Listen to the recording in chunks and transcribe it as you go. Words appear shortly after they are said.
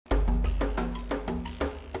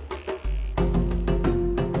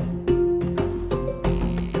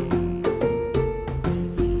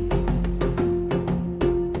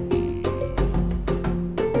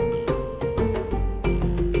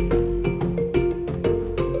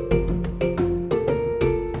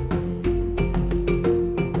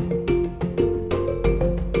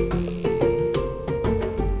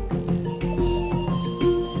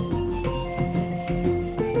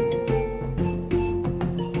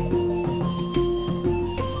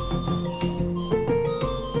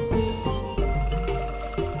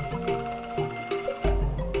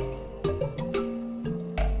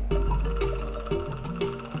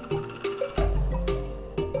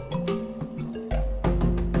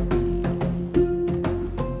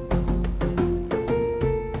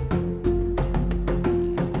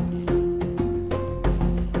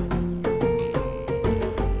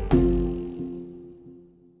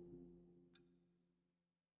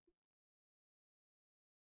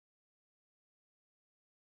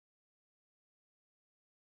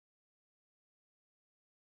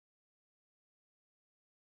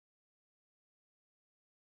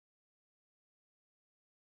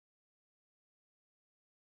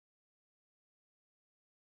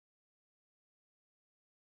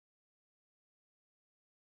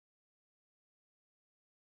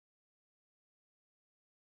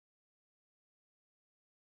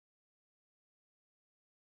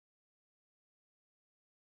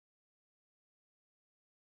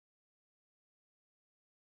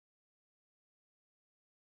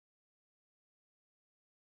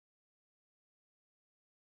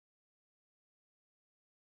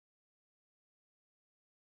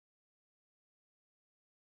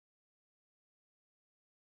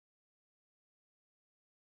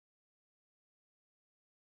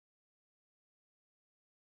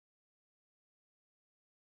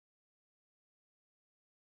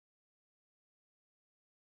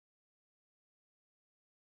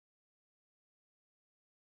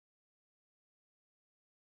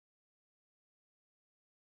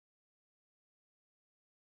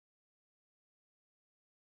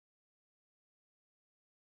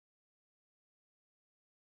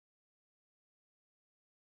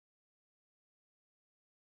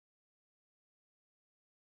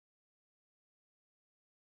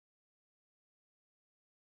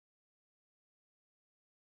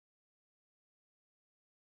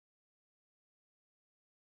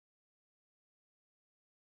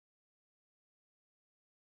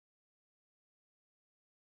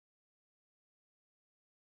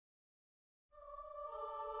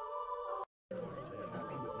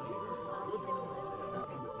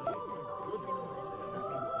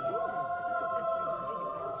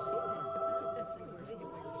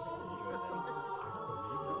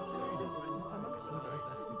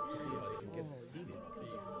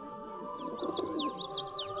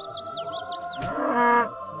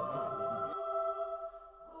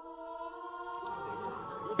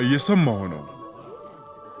እየሰማሁ ነው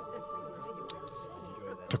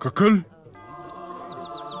ትክክል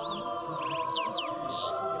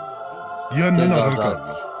ያንን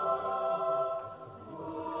አደርጋለሁ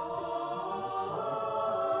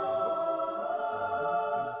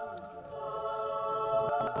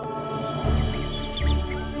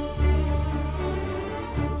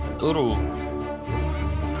ጥሩ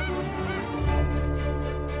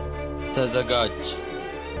ተዘጋጅ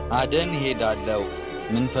አደን ሄዳለው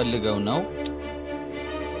ምን ፈልገው ነው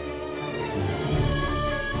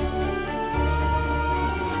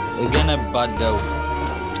እገነባለው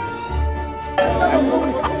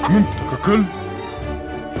ምን ትክክል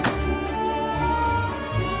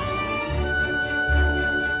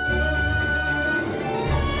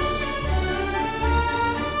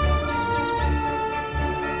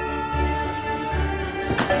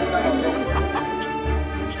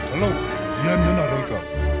ያንን አደርጋለሁ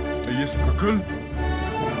እየስተካከል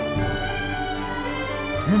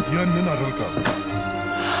ምን ያንን አደርጋለሁ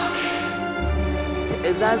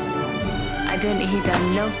ትዕዛዝ አደን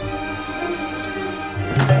እሄዳለሁ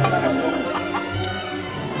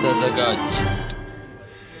ተዘጋጅ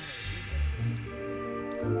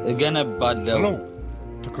እገነባለሁ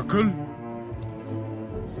ትክክል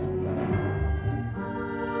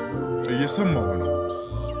እየሰማሁ ነው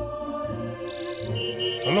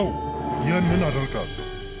ሄሎ ያንን አደርጋለሁ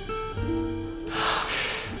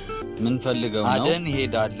ምን ፈልገው ነው አደን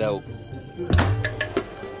ሄዳለው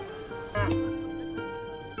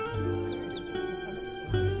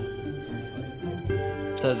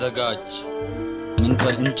ተዘጋጅ ምን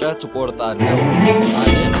እንጨት ቆርጣለው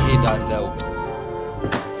አደን ሄዳለው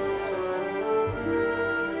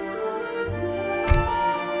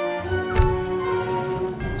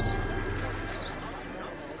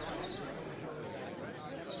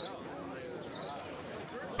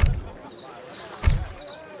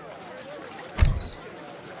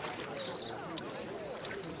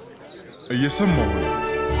እየሰማሁ ነው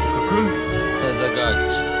ትክክል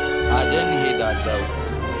ተዘጋጅ አደን ሄዳለው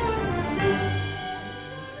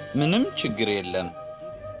ምንም ችግር የለም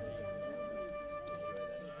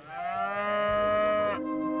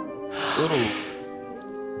ጥሩ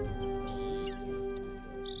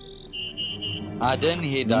አደን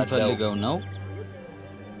ሄዳለው ፈልገው ነው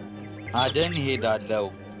አደን ሄዳለው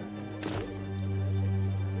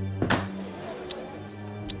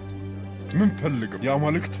ምን ፈልገው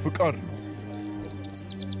የአማልክት ፍቃድ ነው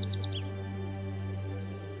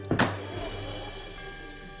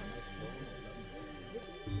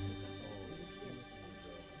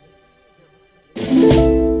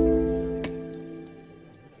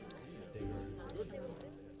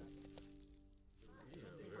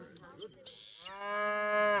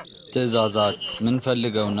ትዕዛዛት ምን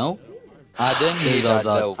ፈልገው ነው አደን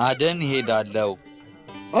ሄዳለው አደን ሄዳለው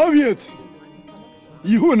አብየት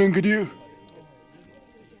ይሁን እንግዲህ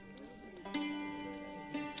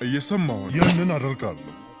እየሰማሁ ያንን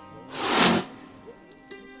አደርጋለሁ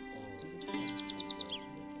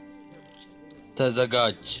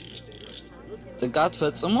ተዘጋጅ ጥቃት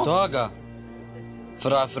ፈጽሞ ተዋጋ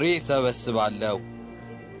ፍራፍሬ ሰበስባለው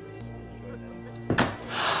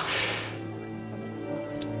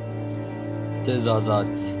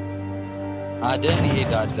ትዕዛዛት አደን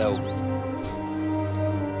ሄዳለው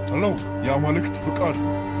ሄሎ የአማልክት ፍቃድ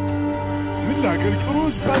ምን ላገር ጥሩ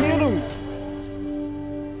ውሳኔ ነው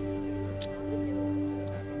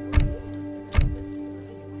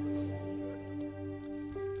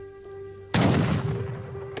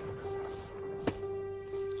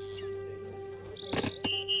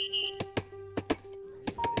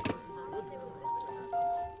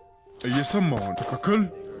እየሰማሁ ትክክል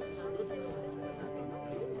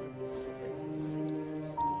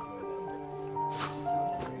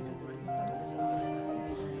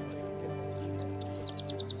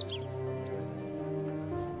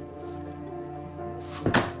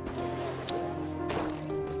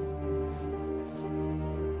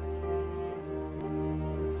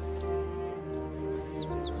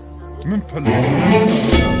ምን ፈልገው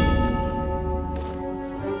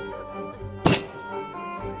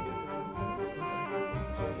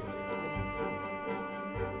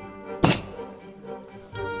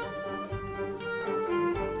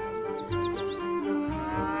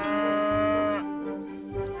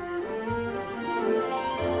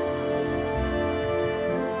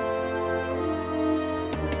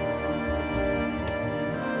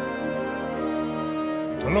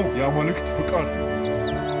ሄሎ የአማልክት ፍቃድ ነው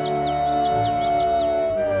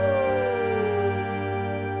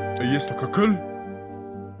እየስተካከል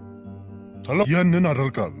ሄሎ ያንን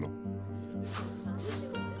አደርጋለሁ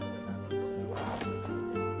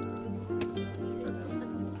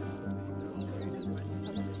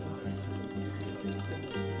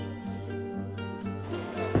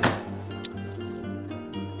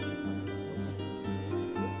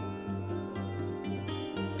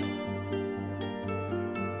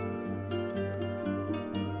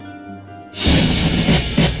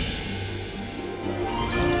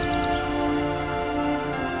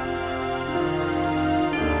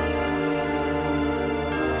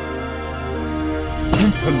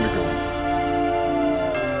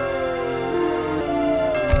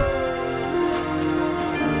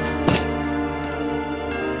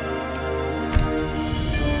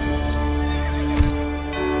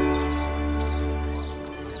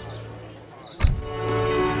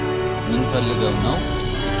ፈልገው ነው?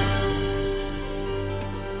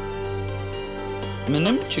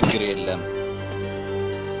 ምንም ችግር የለም።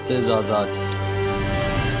 ትዕዛዛት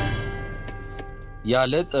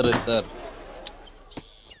ያለ ጥርጥር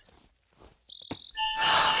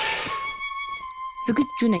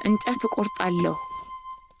ዝግጁ ነኝ። እንጨት እቆርጣለሁ።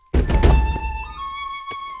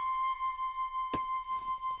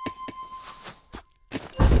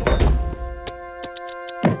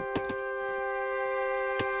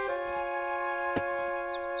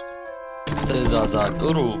 ትዕዛዛት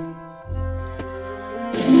ጥሩ።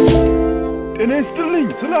 ጤና ይስጥልኝ።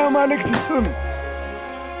 ስለ አማልክት ስም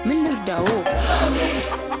ምን ልርዳዎ?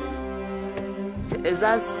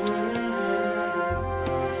 ትዕዛዝ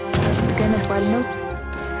እገነባለሁ።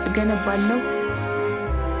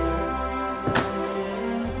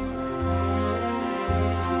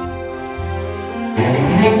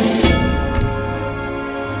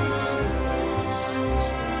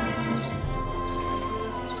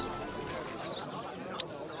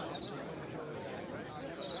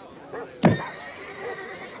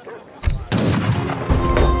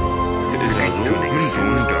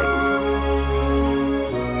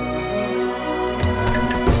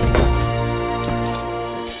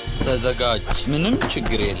 ተዘጋጅ። ምንም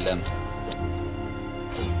ችግር የለም።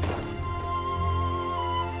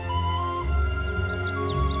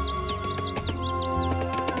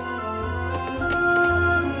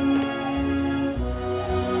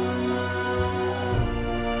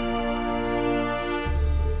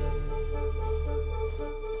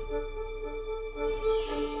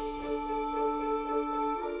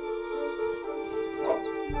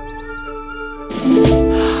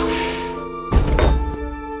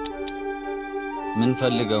 ምን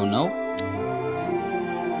ፈልገው ነው?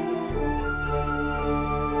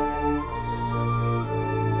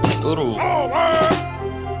 ጥሩ።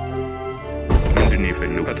 ምንድን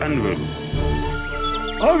ይፈልጉ? ፈጣን በሉ።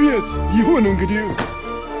 አቤት። ይሁን እንግዲህ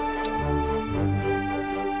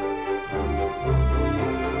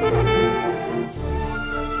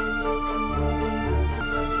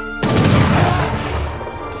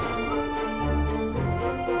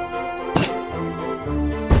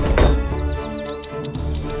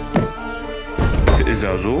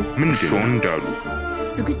ትዕዛዞ ምንድን እንዳሉ?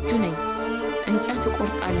 ዝግጁ ነኝ። እንጨት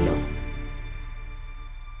እቆርጣለሁ።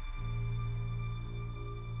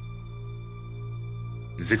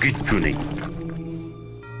 ዝግጁ ነኝ።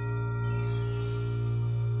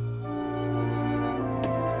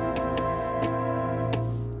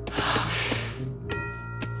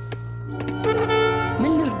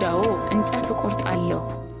 ምን ልርዳዎ? እንጨት እቆርጣለሁ።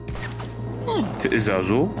 ትዕዛዞ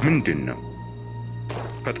ምንድን ነው?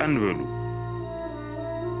 ፈጣን በሉ።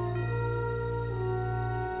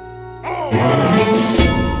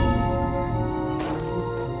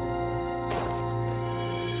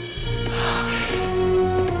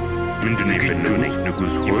 ምንድን ይፈልጉ?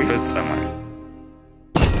 ንጉሥ ሆይ ይፈጸማል።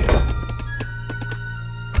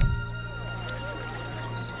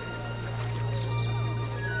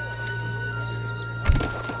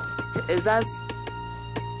 ትዕዛዝ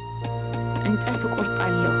እንጨት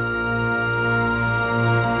እቆርጣለሁ።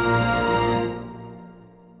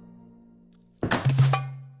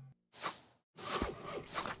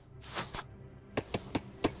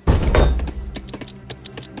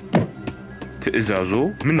 ትዕዛዞ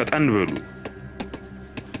ምን? ፈጣን በሉ።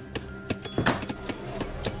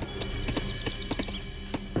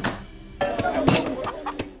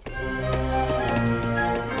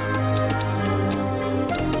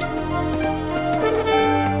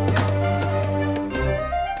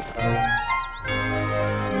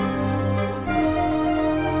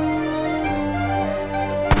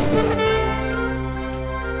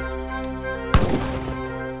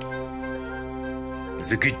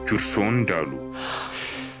 ዝግጁ እርስዎ እንዳሉ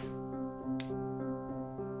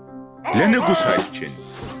ለንጉሣችን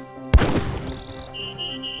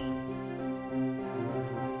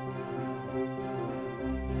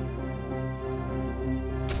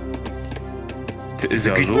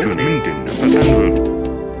ትዕዛዞ ምንድን ነው? ፈጣን በሉ።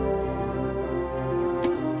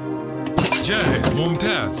 جاهز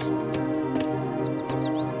ممتاز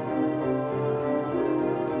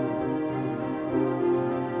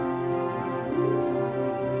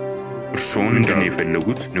እርስዎ ምንድን ነው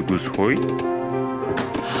የፈለጉት? ንጉሥ ሆይ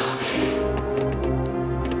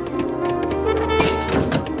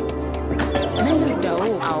ምን ልርዳዎ?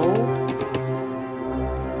 አዎ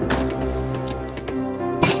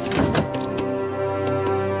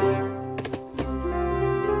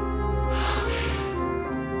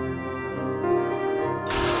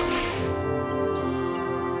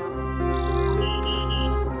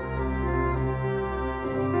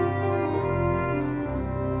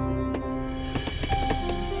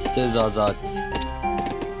ትእዛዛት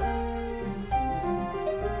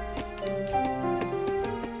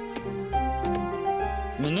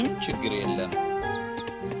ምንም ችግር የለም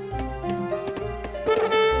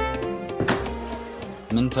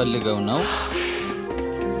ምን ፈልገው ነው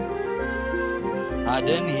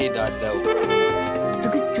አደን ሄዳለው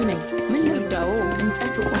ዝግጁ ነኝ ምን ልርዳው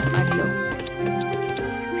እንጨት እቆርጣለሁ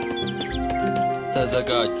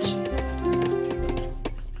ተዘጋጅ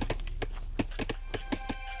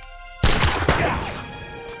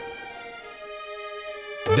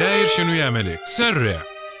داير شنو يا ملك سرع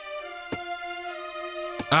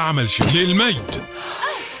أعمل شيء للمجد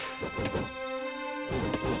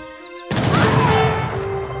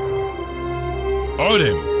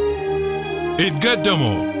علم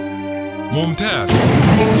اتقدموا ممتاز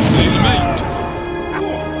للمجد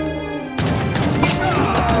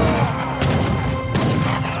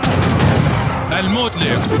الموت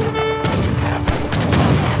لكم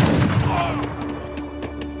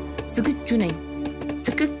ዝግጁ ነኝ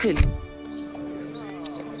ትክክል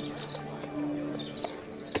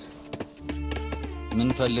ምን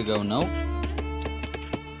ፈልገው ነው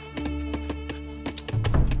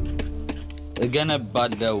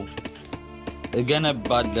እገነባለው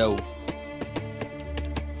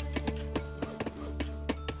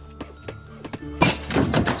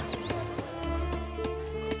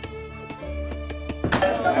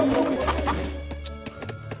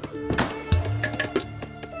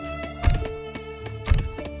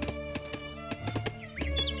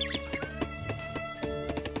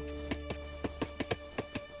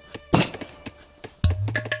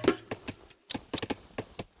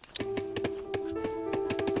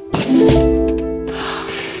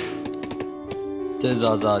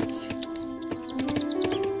ትእዛዛት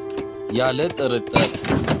ያለ ጥርጥር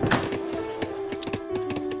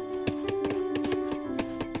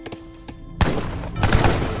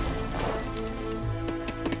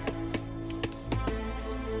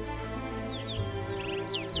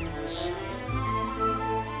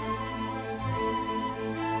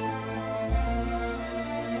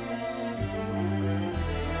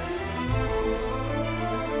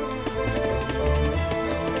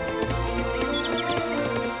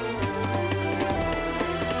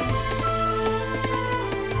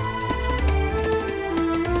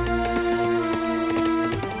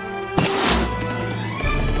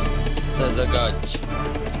ተዘጋጅ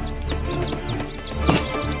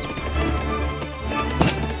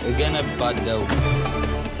እገነባለው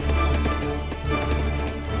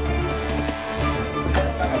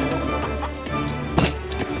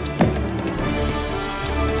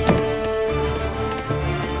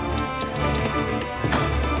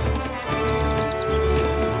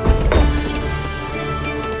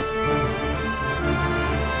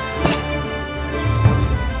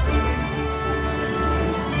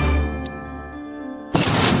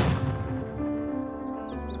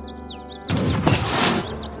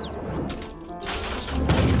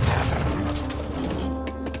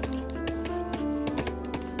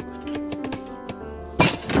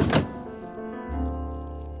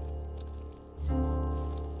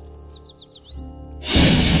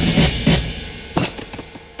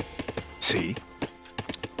Sí.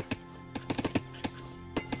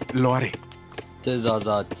 Lo haré.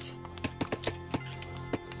 ትእዛዛት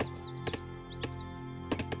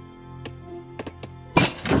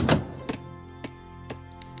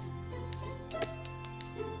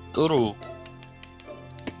ጥሩ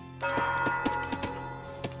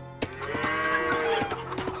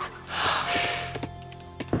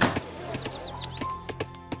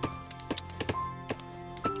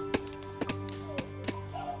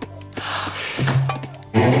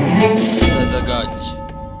ተዘጋጅ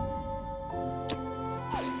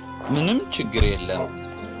ምንም ችግር የለም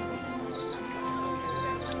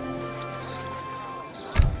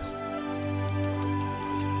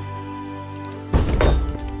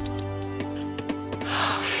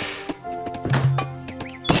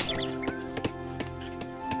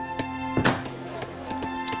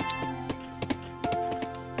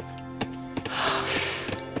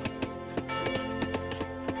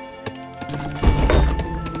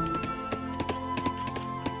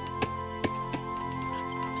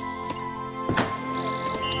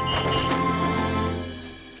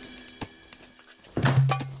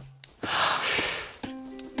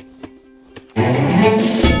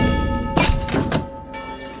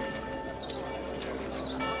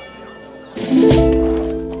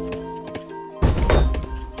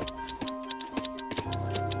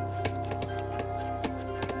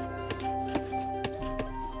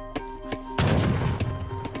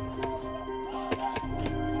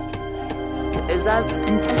ትእዛዝ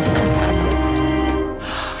እንጨት እቆርጣለሁ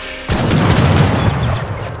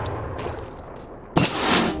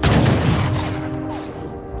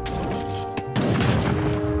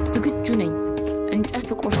ዝግጁ ነኝ እንጨት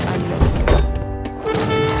እቆርጣለሁ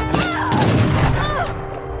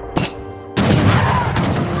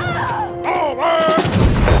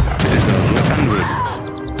ትእዛዙ ፈጣን በሉ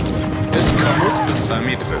እስከ ሞት ፍጻሜ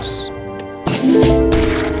ድረስ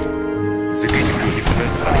ዝግጁ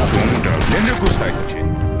ይፈጸም እርስዎ እንዳሉ ለንጉሳችን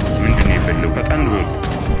ምንድን ነው የፈለጉት ፈጣን በሉ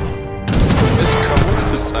እስከ ሞት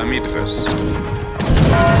ፍጻሜ ድረስ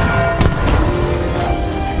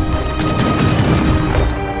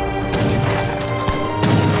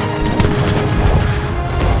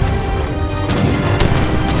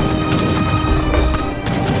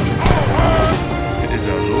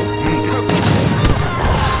ትእዛዙ ምንድን ነው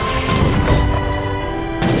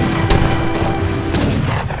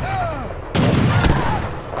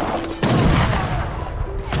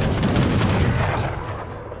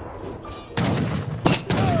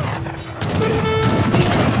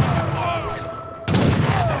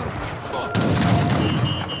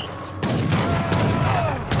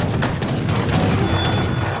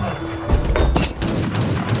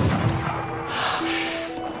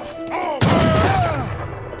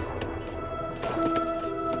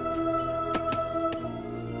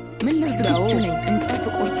ምን ዝግጁ ነኝ እንጨት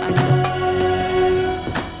እቆርጣለሁ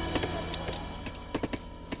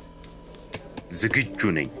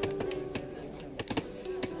ዝግጁ ነኝ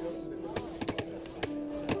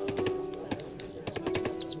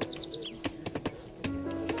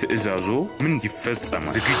ትእዛዞ ምን ይፈጸማል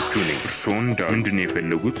ዝግጁ ነኝ እርስዎ እንዳሉ ምንድን ነው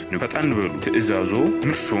የፈለጉት ፈጣን በሉ ትእዛዞ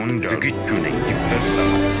እርስዎ እንዳሉ ዝግጁ ነኝ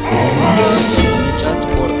ይፈጸማል እንጨት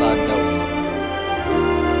እቆርጣለሁ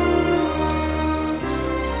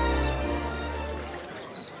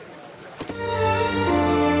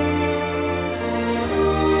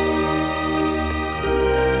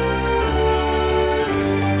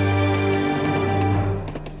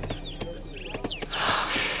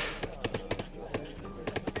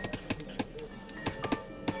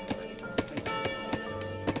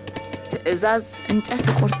ትእዛዝ እንጨት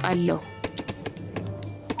እቆርጣለሁ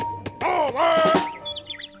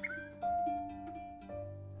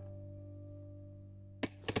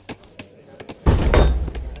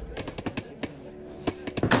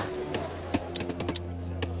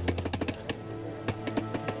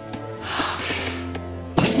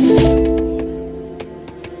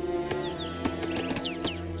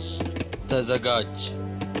ተዘጋጅ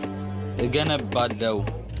እገነባለሁ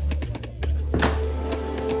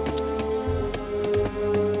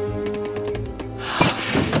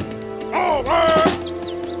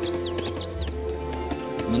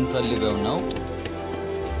ምን ፈልገው ነው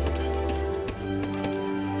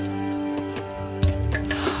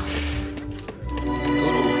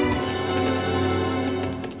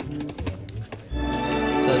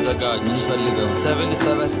ተዘጋጅ ምን ፈልገው ሰብል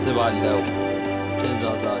ሰበስባለሁ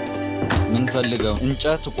ትእዛዛት ምን ፈልገው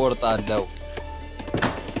እንጨት እቆርጣለሁ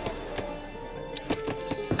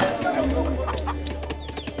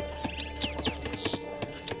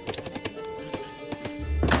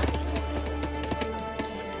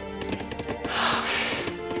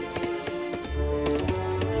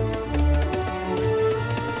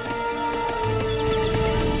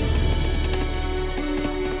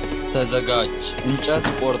ተዘጋጅ እንጨት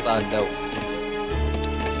እቆርጣለሁ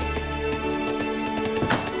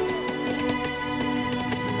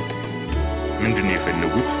ምንድን ነው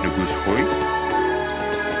የፈለጉት ንጉሥ ሆይ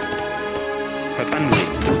ፈጣን በሉ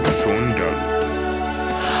እርስዎ እንዳሉ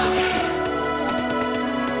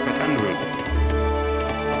ፈጣን በሉ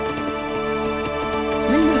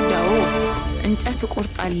ምን ልርዳዎ እንጨት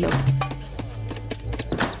እቆርጣለሁ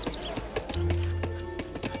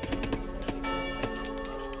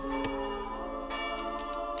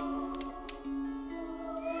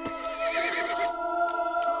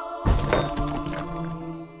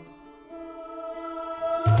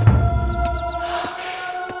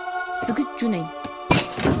ዝግጁ ነኝ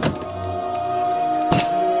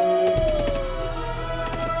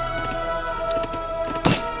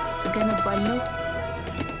እገነባለሁ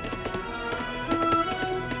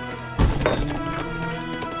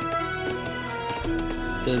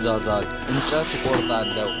ትእዛዛት እንጨት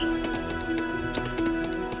እቆርጣለሁ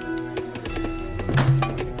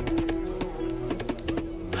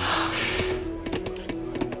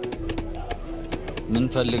ምን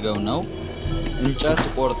ፈልገው ነው እንጨት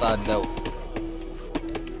እቆርጣለሁ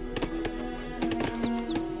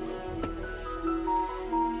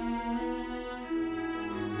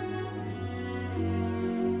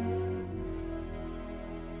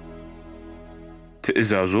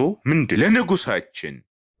ትእዛዞ ምንድን ለንጉሳችን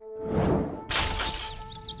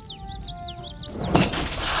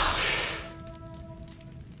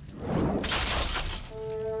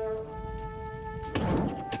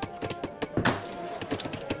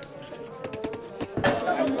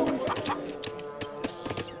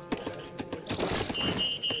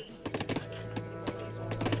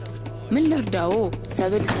ልርዳዎ?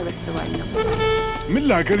 ሰብል ሰበስባለሁ። ምን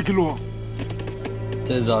ላገልግሎ?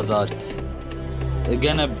 ትእዛዛት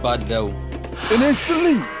እገነባለሁ። እኔ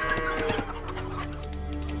ስትልኝ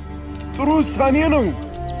ጥሩ ውሳኔ ነው።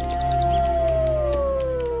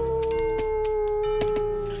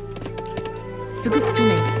 ዝግጁ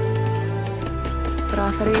ነኝ።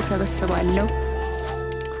 ፍራፍሬ ሰበስባለሁ።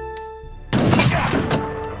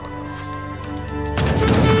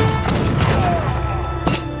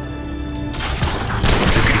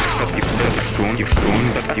 እርሶን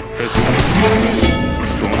በጣም ይፈጸም።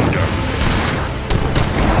 እርሶን ዳሩ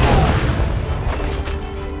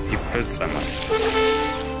ይፈጸማል።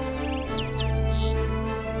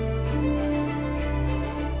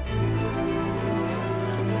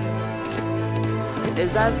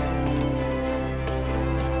 ትእዛዝ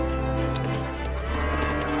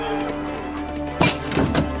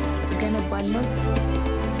እገነባለሁ።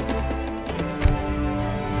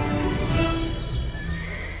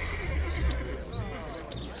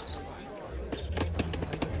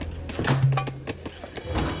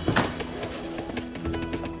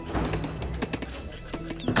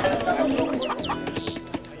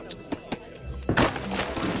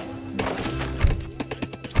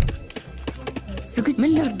 ዝግጁ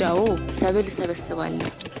ምን ልርዳዎ? ሰብል ሰበስባለሁ።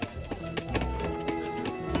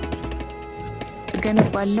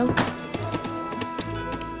 እገነባለሁ።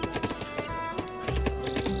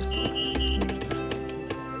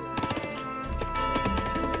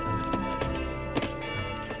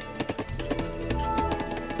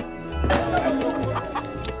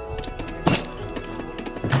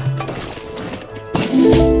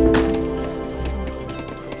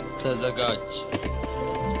 ተዘጋጅ።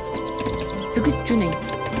 ዝግጁ ነኝ።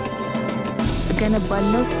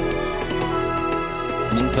 እገነባለሁ።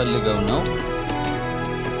 ምን ፈልገው ነው?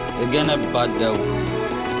 እገነባለሁ።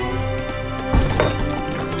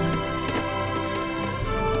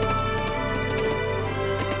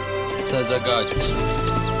 ተዘጋጅ።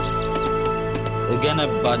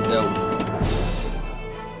 እገነባለሁ።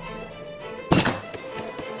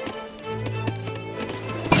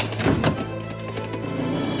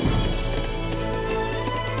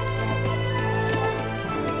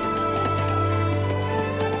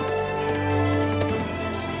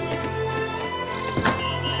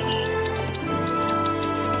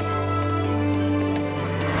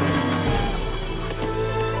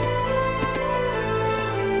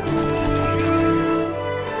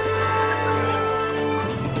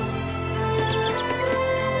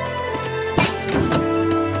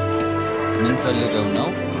 ፈልገው ነው?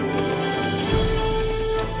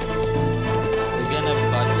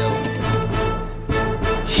 እገነባለሁ።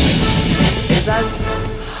 ትእዛዝ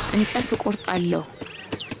እንጨት እቆርጣለሁ።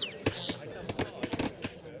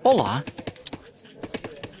 Olá.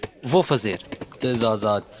 Vou fazer.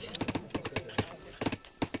 ትእዛዛት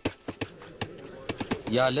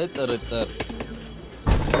ያለ ጥርጥር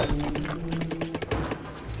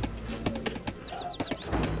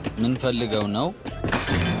ምን ፈልገው ነው?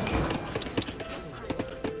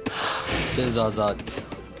 ትእዛዛት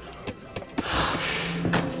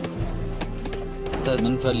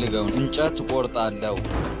ምን ፈልገው? እንጨት ቆርጣለሁ።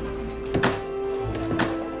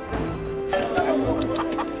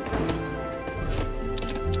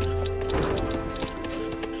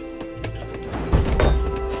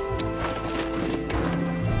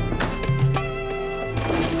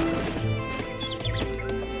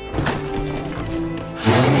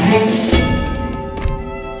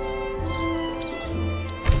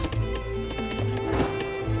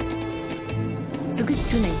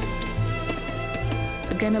 ዝግጁ ነኝ።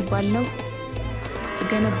 እገነባለሁ።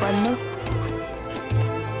 እገነባለሁ።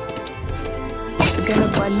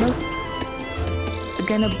 እገነባለሁ።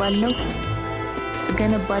 እገነባለሁ።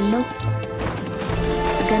 እገነባለሁ።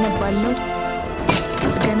 እገነባለሁ።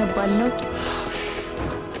 እገነባለሁ።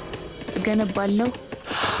 እገነባለሁ።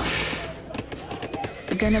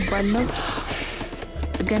 እገነባለሁ።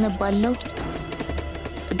 እገነባለሁ።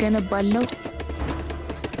 እገነባለሁ።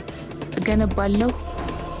 እገነባለሁ።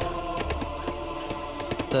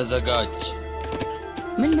 ተዘጋጅ።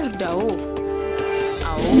 ምን ልርዳዎ?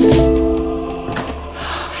 አዎ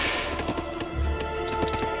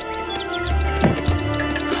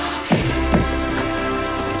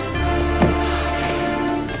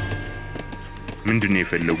ምንድን ነው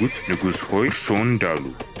የፈለጉት? ንጉሥ ሆይ እርስዎ እንዳሉ።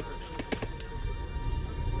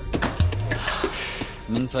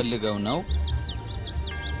 ምን ፈልገው ነው?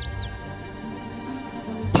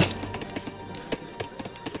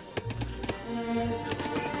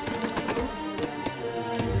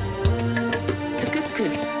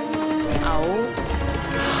 ትክክል። አዎ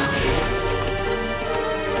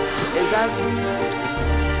ትእዛዝ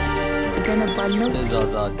እገነባለሁ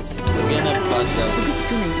ትእዛዛት እገነባለሁ ዝግጁ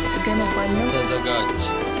ነኝ እገነባለሁ ተዘጋጅ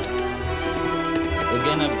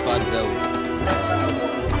እገነባለሁ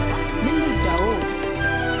ምን ልርዳዎ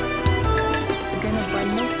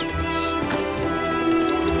እገነባለሁ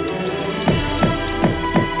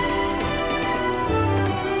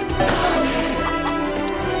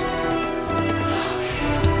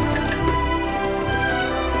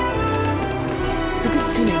ዝግጁ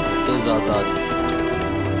ነኝ ትእዛዛት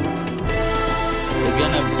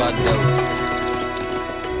እገነባለሁ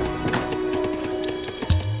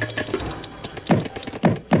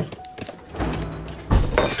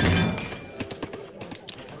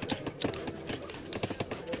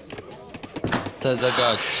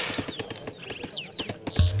ተዘጋጅ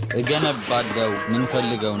እገነባለሁ ምን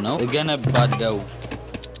ፈልገው ነው እገነባለሁ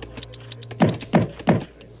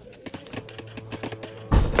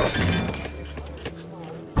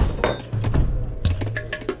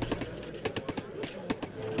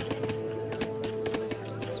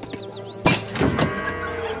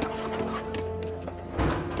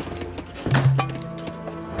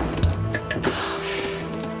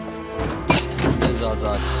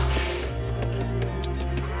ትእዛዛት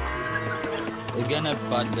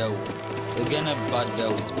እገነባለሁ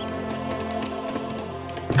እገነባለሁ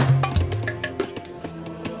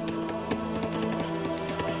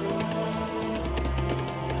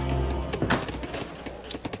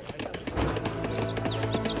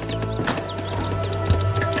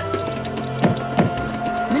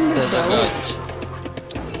ምን ልርዳዎ ተዘጋጅ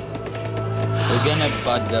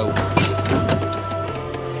እገነባለሁ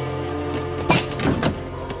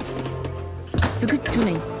ዝግጁ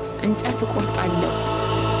ነኝ እንጨት እቆርጣለሁ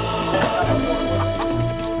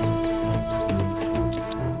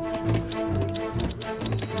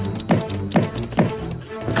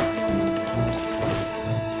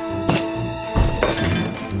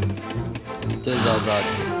ትእዛዛት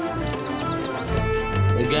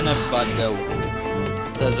እገነባለሁ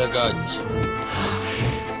ተዘጋጅ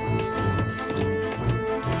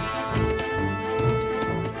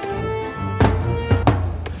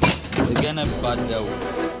እገነባለሁ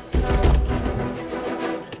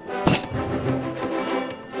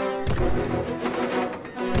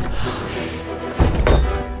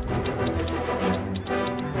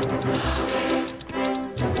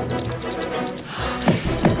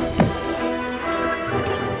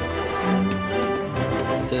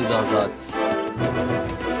ትእዛዛት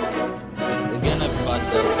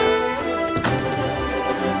እገነባለሁ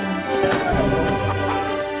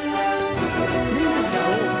ምን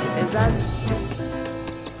ልርዳዎ ትእዛዝ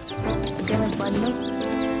እገነባለሁ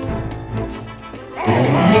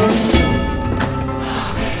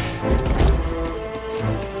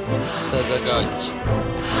ተዘጋጅ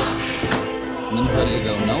ምን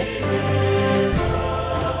ፈልገው ነው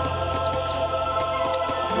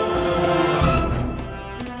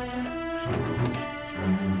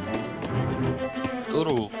ጥሩ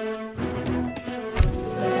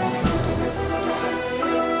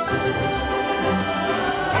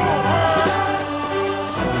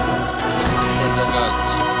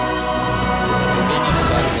ተዘጋጅ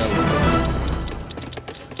እገነባለሁ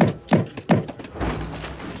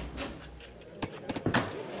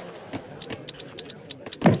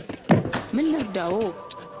ምን ልርዳዎ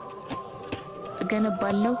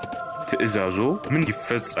እገነባለሁ ትእዛዞ ምን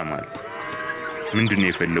ይፈጸማል ምንድነው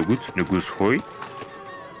የፈለጉት ንጉስ ሆይ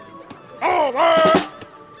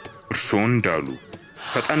እርስዎ እንዳሉ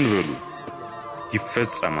ፈጠን በሉ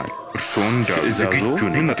ይፈጸማል እርስዎ እንዳሉ ዝግጁ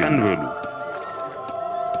ነኝ ፈጠን በሉ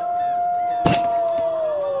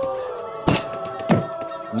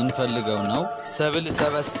ምን ፈልገው ነው ሰብል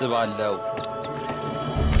ሰበስባለሁ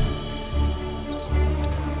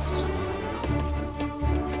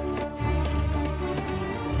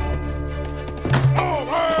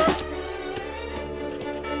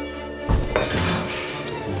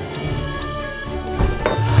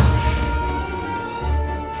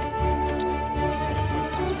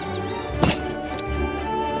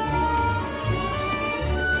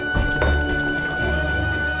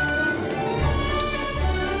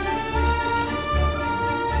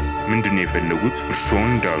ምንድነው የፈለጉት እርስዎ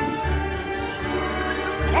እንዳሉ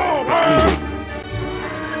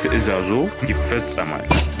ትእዛዞ ይፈጸማል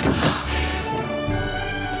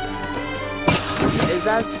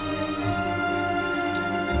ትእዛዝ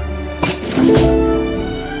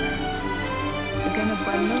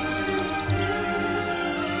እገነባለሁ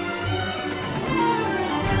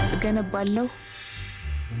እገነባለሁ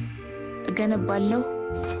እገነባለሁ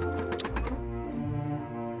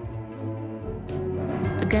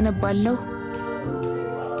እገነባለሁ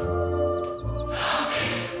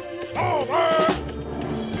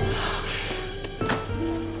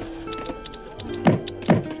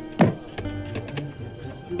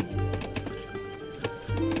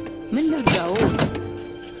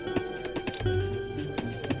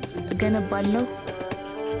እገነባለሁ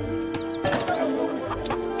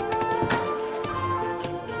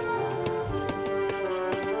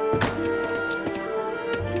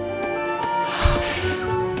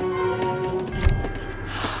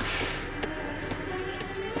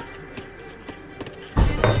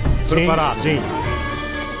Preparado. Sim.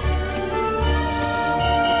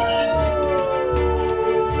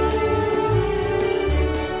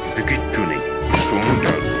 ዝግጁ ነኝ። እርስዎ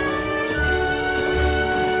እንዳሉ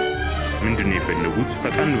ምንድን ነው የፈለጉት?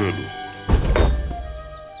 ፈጠን በሉ።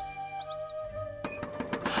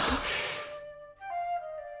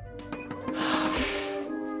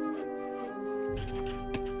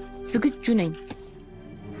 ዝግጁ ነኝ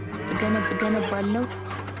እገነባለሁ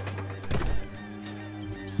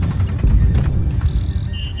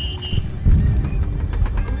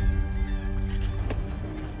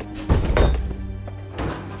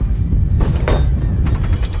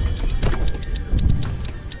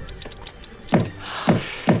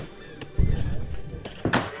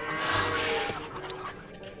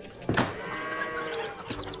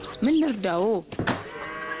ምን ልርዳው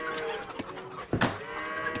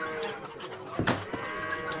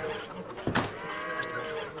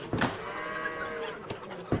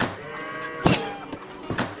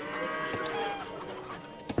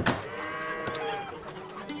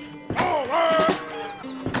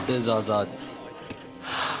ትእዛዛት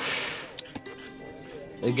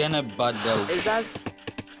እገነባለሁ ትእዛዝ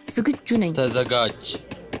ዝግጁ ነኝ ተዘጋጅ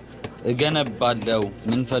እገነባለሁ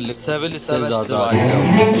ምን ፈልግ ሰብል ተዛዛለሁ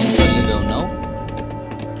ምን ፈልገው ነው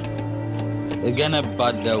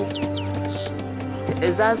እገነባለሁ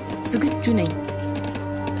ትእዛዝ ዝግጁ ነኝ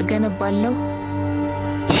እገነባለሁ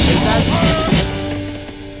ትእዛዝ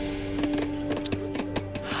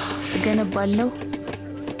እገነባለሁ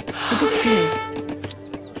ዝግጁ ነኝ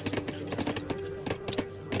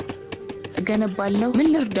እገነባለሁ ምን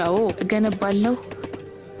ልርዳው እገነባለሁ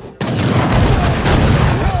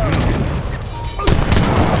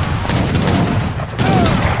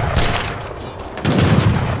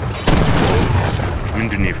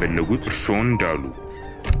ምንድን ነው የፈለጉት? እርስዎ እንዳሉ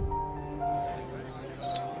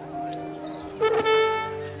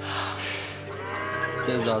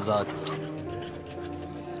ትእዛዛት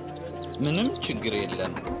ምንም ችግር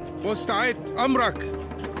የለም مستعد أمرك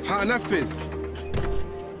هنفذ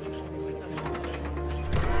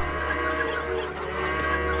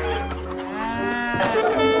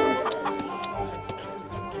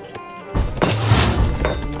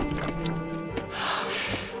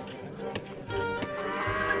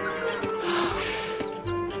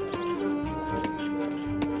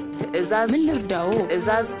ትእዛዝ ምን ልርዳው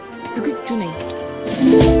ትእዛዝ ዝግጁ ነኝ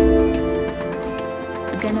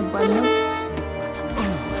እገነባለሁ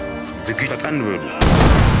ዝግጁ ፈጠን በሉ።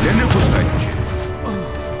 ለንጉሳችን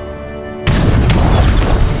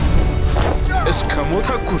እስከ ሞት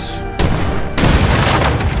ተኩስ።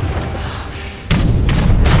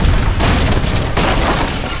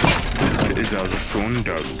 ትእዛዙ እርስዎ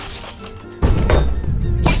እንዳሉ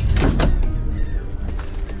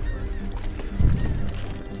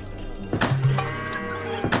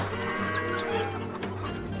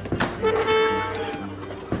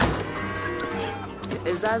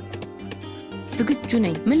ትእዛዝ ዝግጁ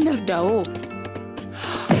ነኝ ምን ልርዳው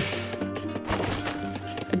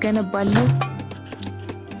እገነባለሁ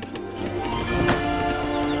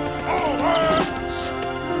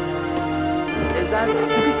ትእዛዝ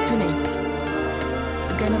ዝግጁ ነኝ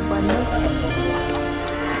እገነባለሁ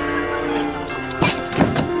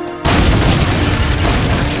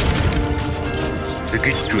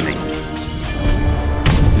ዝግጁ ነኝ።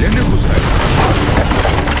 ለንጉሳችን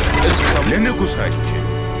ለንጉሳችን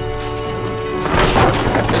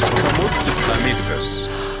እስከ ሞት ፍጻሜ ድረስ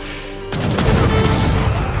ተኩስ።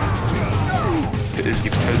 ትእዛዝ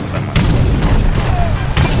ይፈጸማል።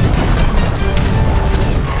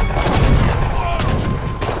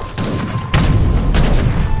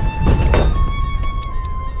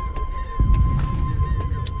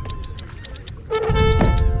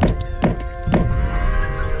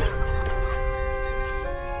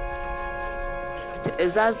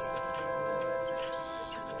 ትእዛዝ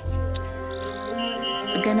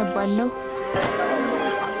እገነባለሁ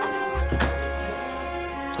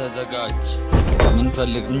ተዘጋጅ ምን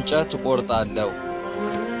ፈልግ እንጨት ቆርጣለሁ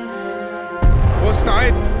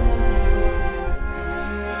مستعد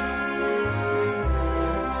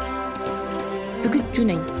ዝግጁ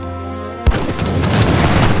ነኝ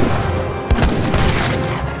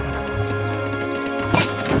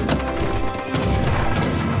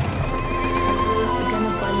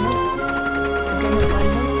እገነባለሁ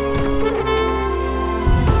እገነባለሁ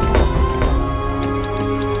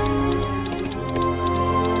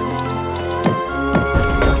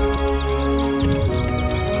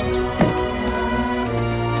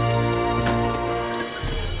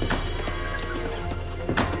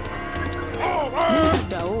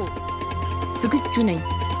ዝግጁ ነኝ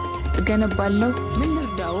እገነባለሁ ምን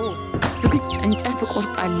ልርዳው ዝግጁ እንጨት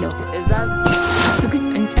እቆርጣለሁ ትእዛዝ ዝግጁ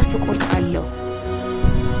እንጨት እቆርጣለሁ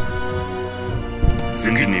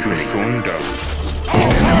ዝግጁ ሶንዳ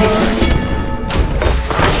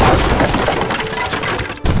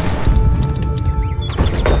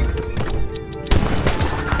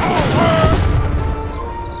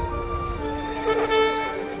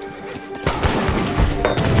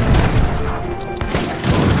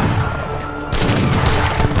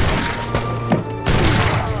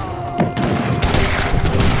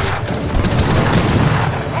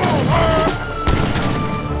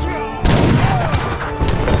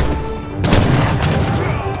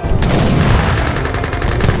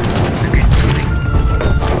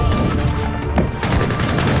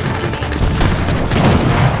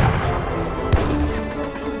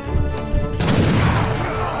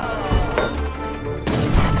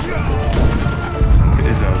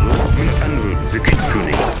ዝግጁ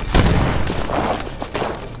ነኝ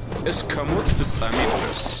እስከ ሞት ፍጻሜ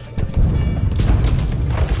ድረስ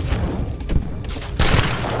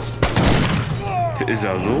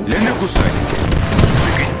ትእዛዙ ለንጉሳችን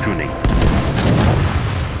ዝግጁ ነኝ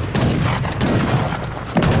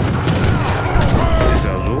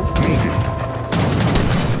ትእዛዙ ምንድን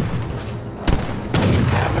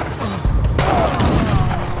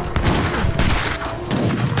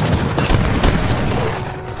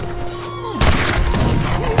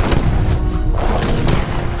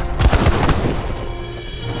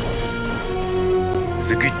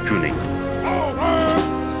ዝግጁ ነኝ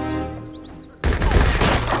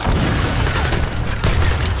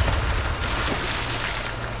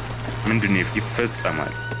ምንድን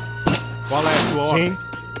ይፈጸማል Qual é a sua ordem? Sim.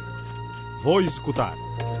 Vou escutar.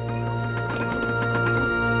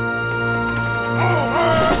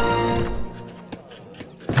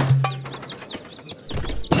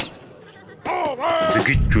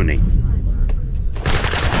 ዝግጁ ነኝ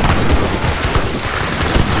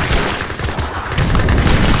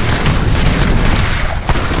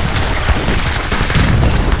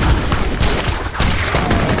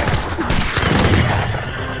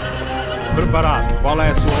Preparado. Qual é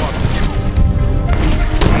a sua ordem?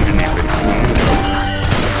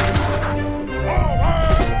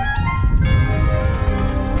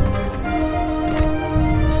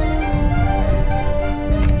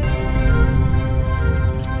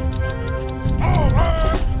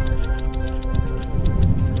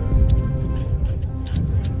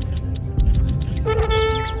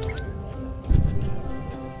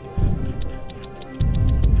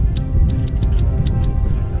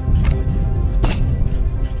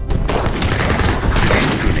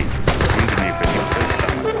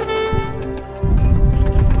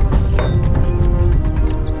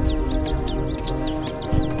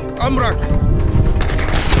 أمرك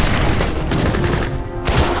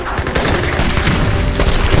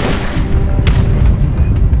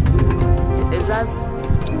ትእዛዝ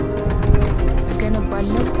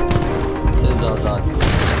እገነባለሁ ትእዛዛት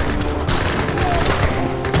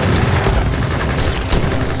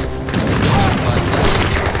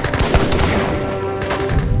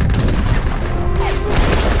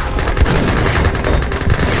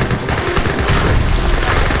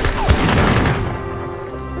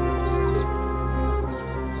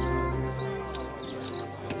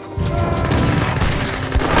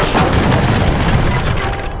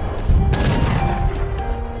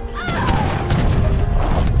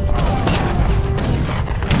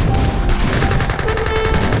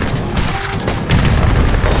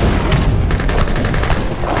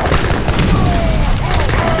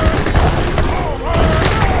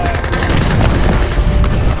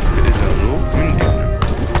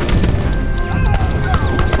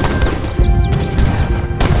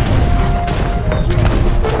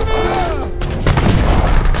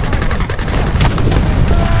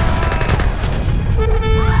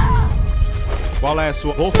Qual é a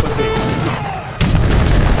sua... Vou fazer.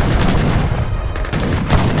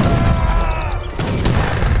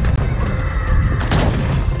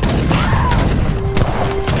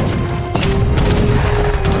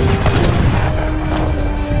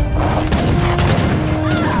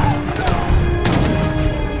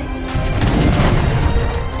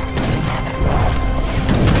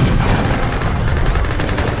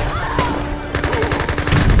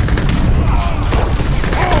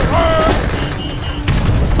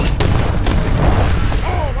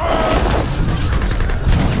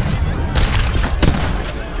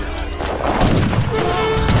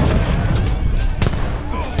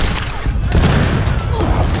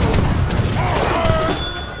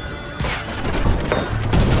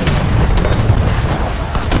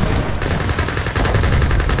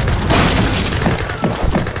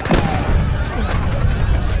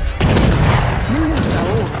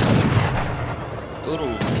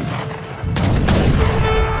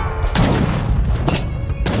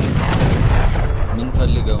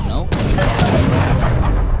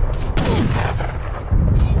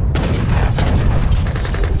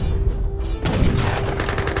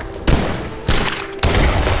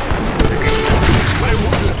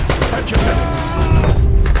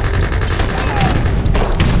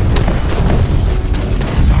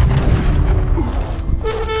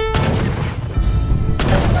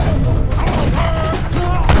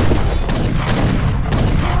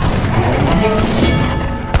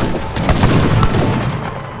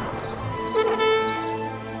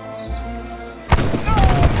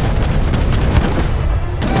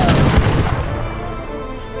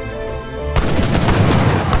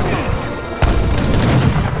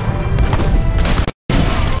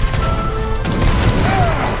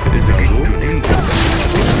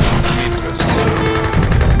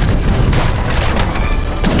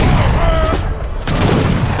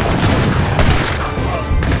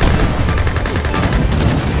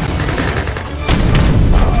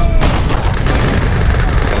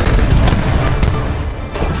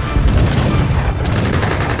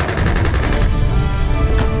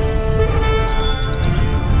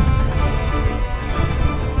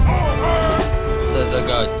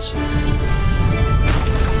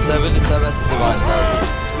 ሰብል ሰበስባለሁ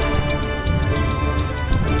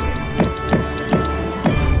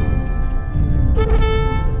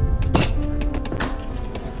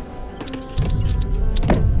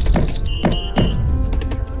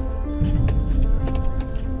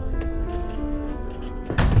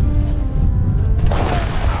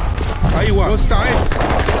أيوة مستعد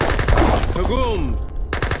هجوم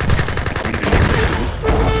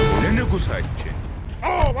ለንጉሳችን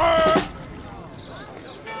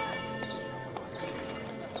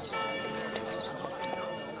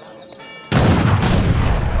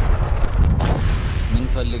ምን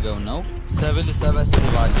ፈልገው ነው ሰብል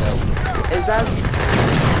ሰበስባለሁ ትእዛዝ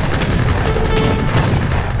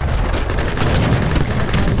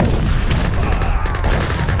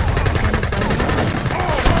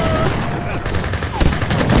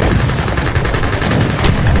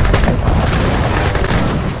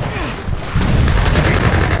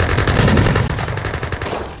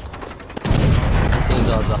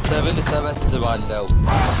ሰብል ሰበስባለሁ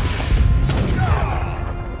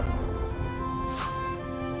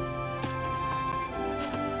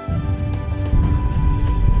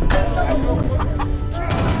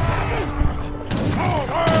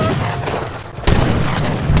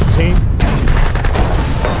Sim.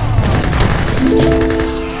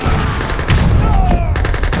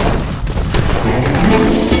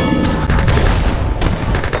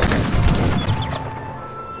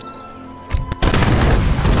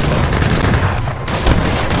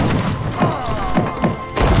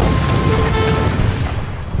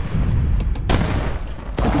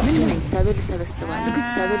 ሰብል ሰበስባለሁ ዝግጁ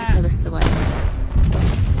ሰብል ሰበስባለሁ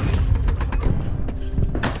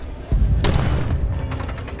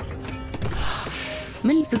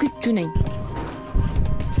ምን ዝግጁ ነኝ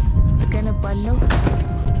እገነባለሁ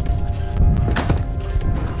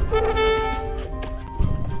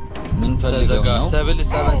ምን ፈልገው ነው ሰብል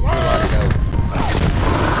ሰበስባለሁ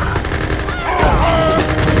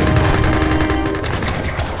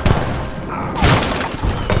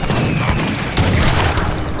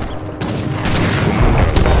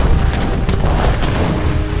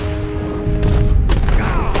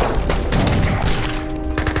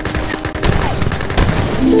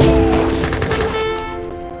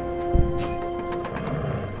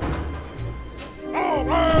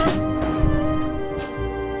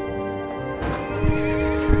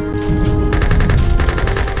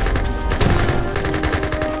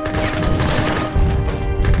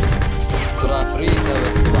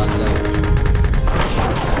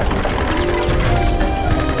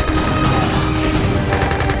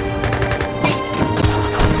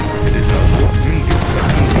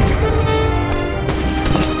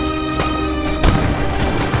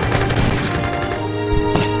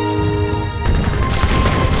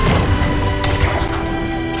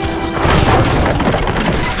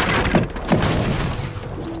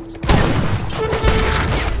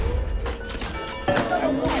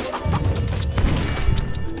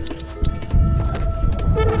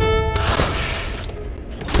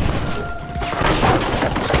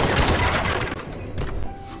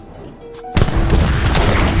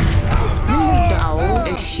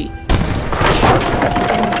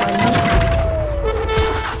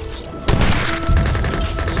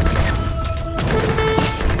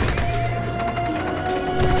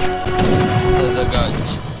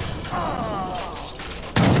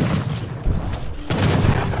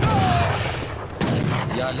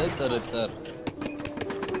ያለ ጥርጥር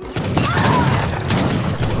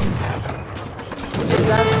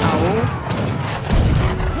ትእዛዝ አዎ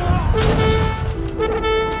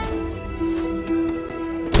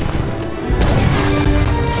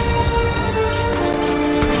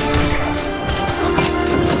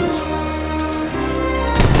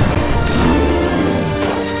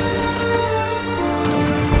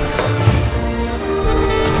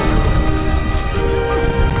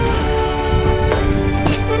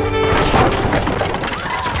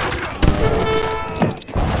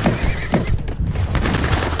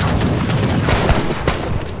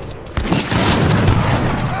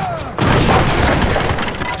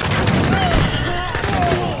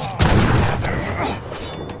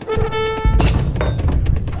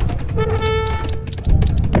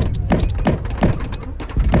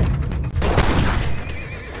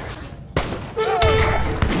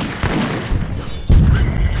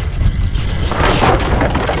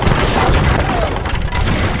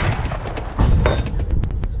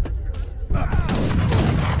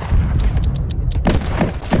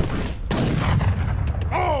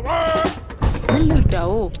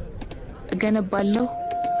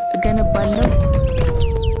እገነባለሁ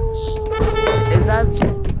ትእዛዝ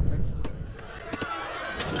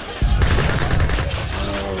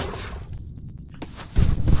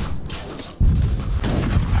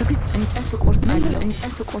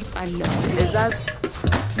እቆርጣለሁ ትእዛዝ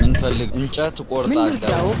ምን ፈልግ እንጨት ምን እቆርጣለሁ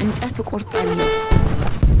ልርዳው እንጨት እቆርጣለሁ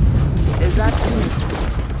ትእዛዝ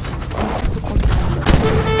እንጨት እቆርጣለሁ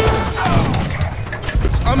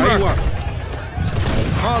أمرك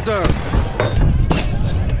حاضر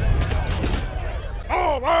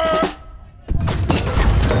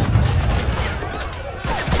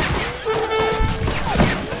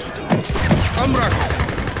أمرك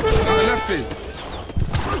أنفذ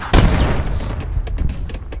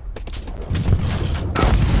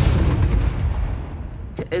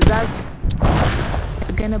ትእዛዝ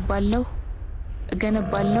እገነባለሁ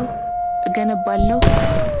እገነባለሁ እገነባለሁ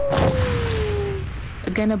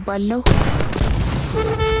እገነባለሁ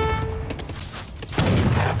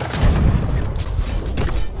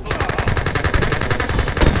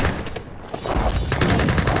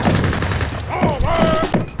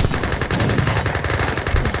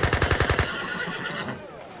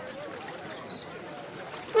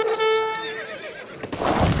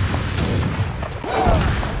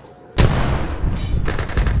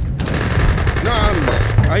نعم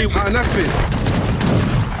أيوة أنفذ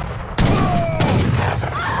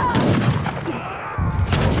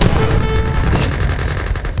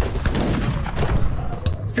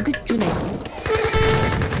ዝግጁ ነኝ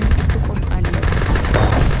እንጨት እቆርጣለሁ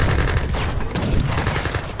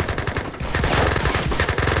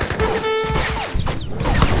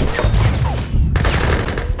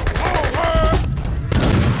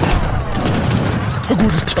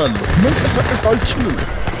ተጎድቻለሁ መንቀሳቀስ አልችልም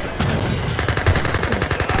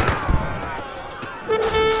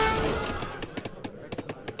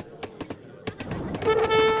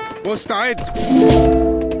مستعد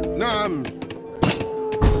نعم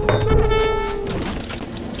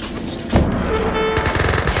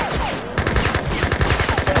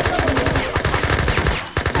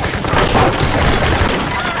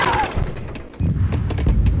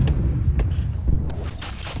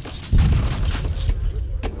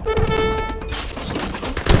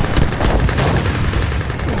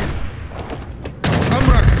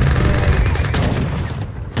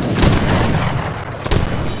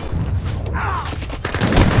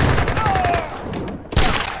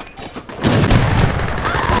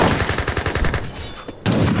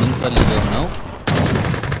ፈልገው ነው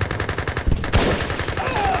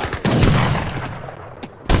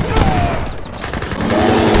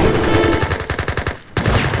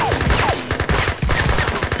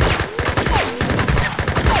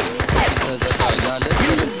ተዘጋጃለ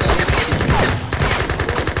ተረጋግስ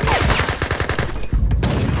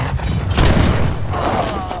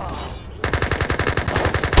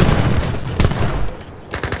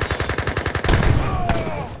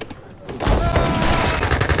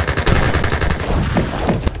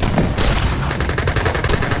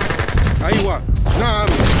أيوة نعم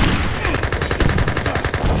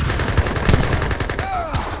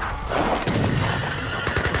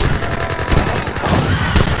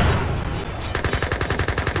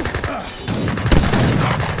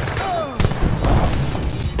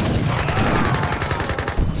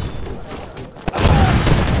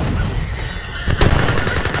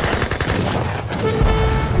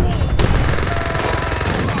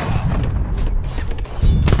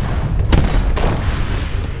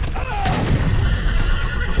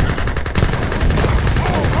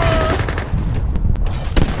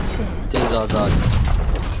ትእዛዛት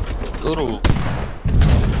ጥሩ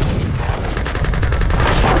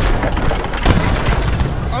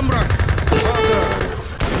أمرك حاضر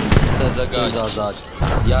ተዘጋጅ ትእዛዛት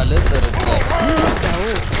ያለ ጥርጥር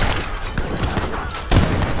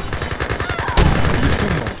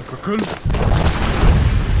يسمى تككل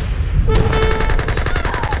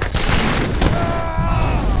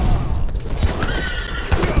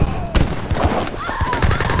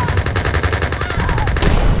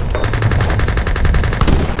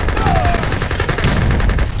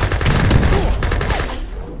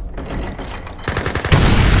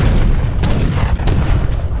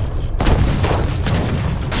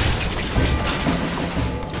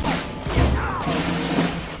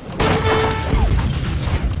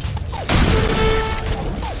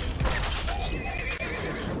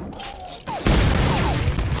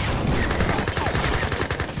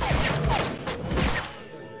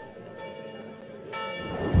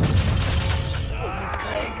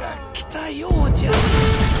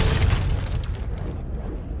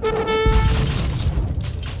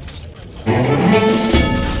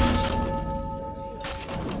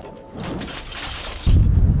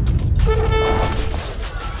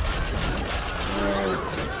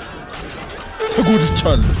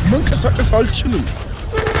ተጎድቻለሁ መንቀሳቀስ አልችልም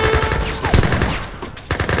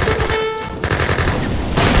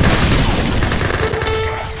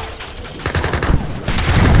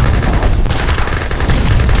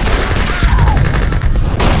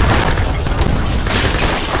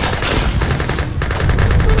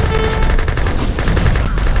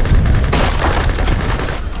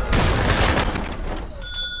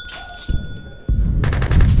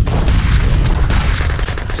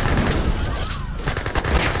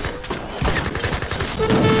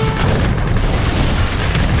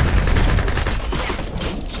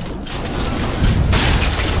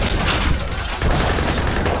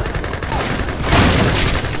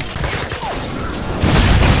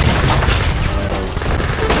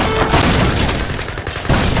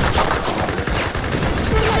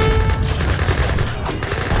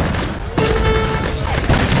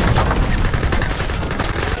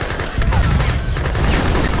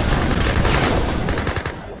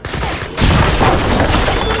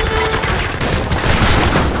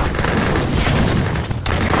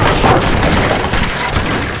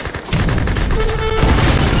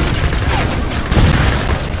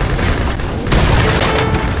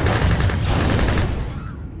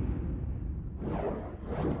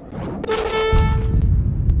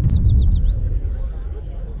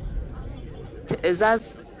ትዕዛዝ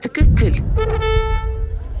ትክክል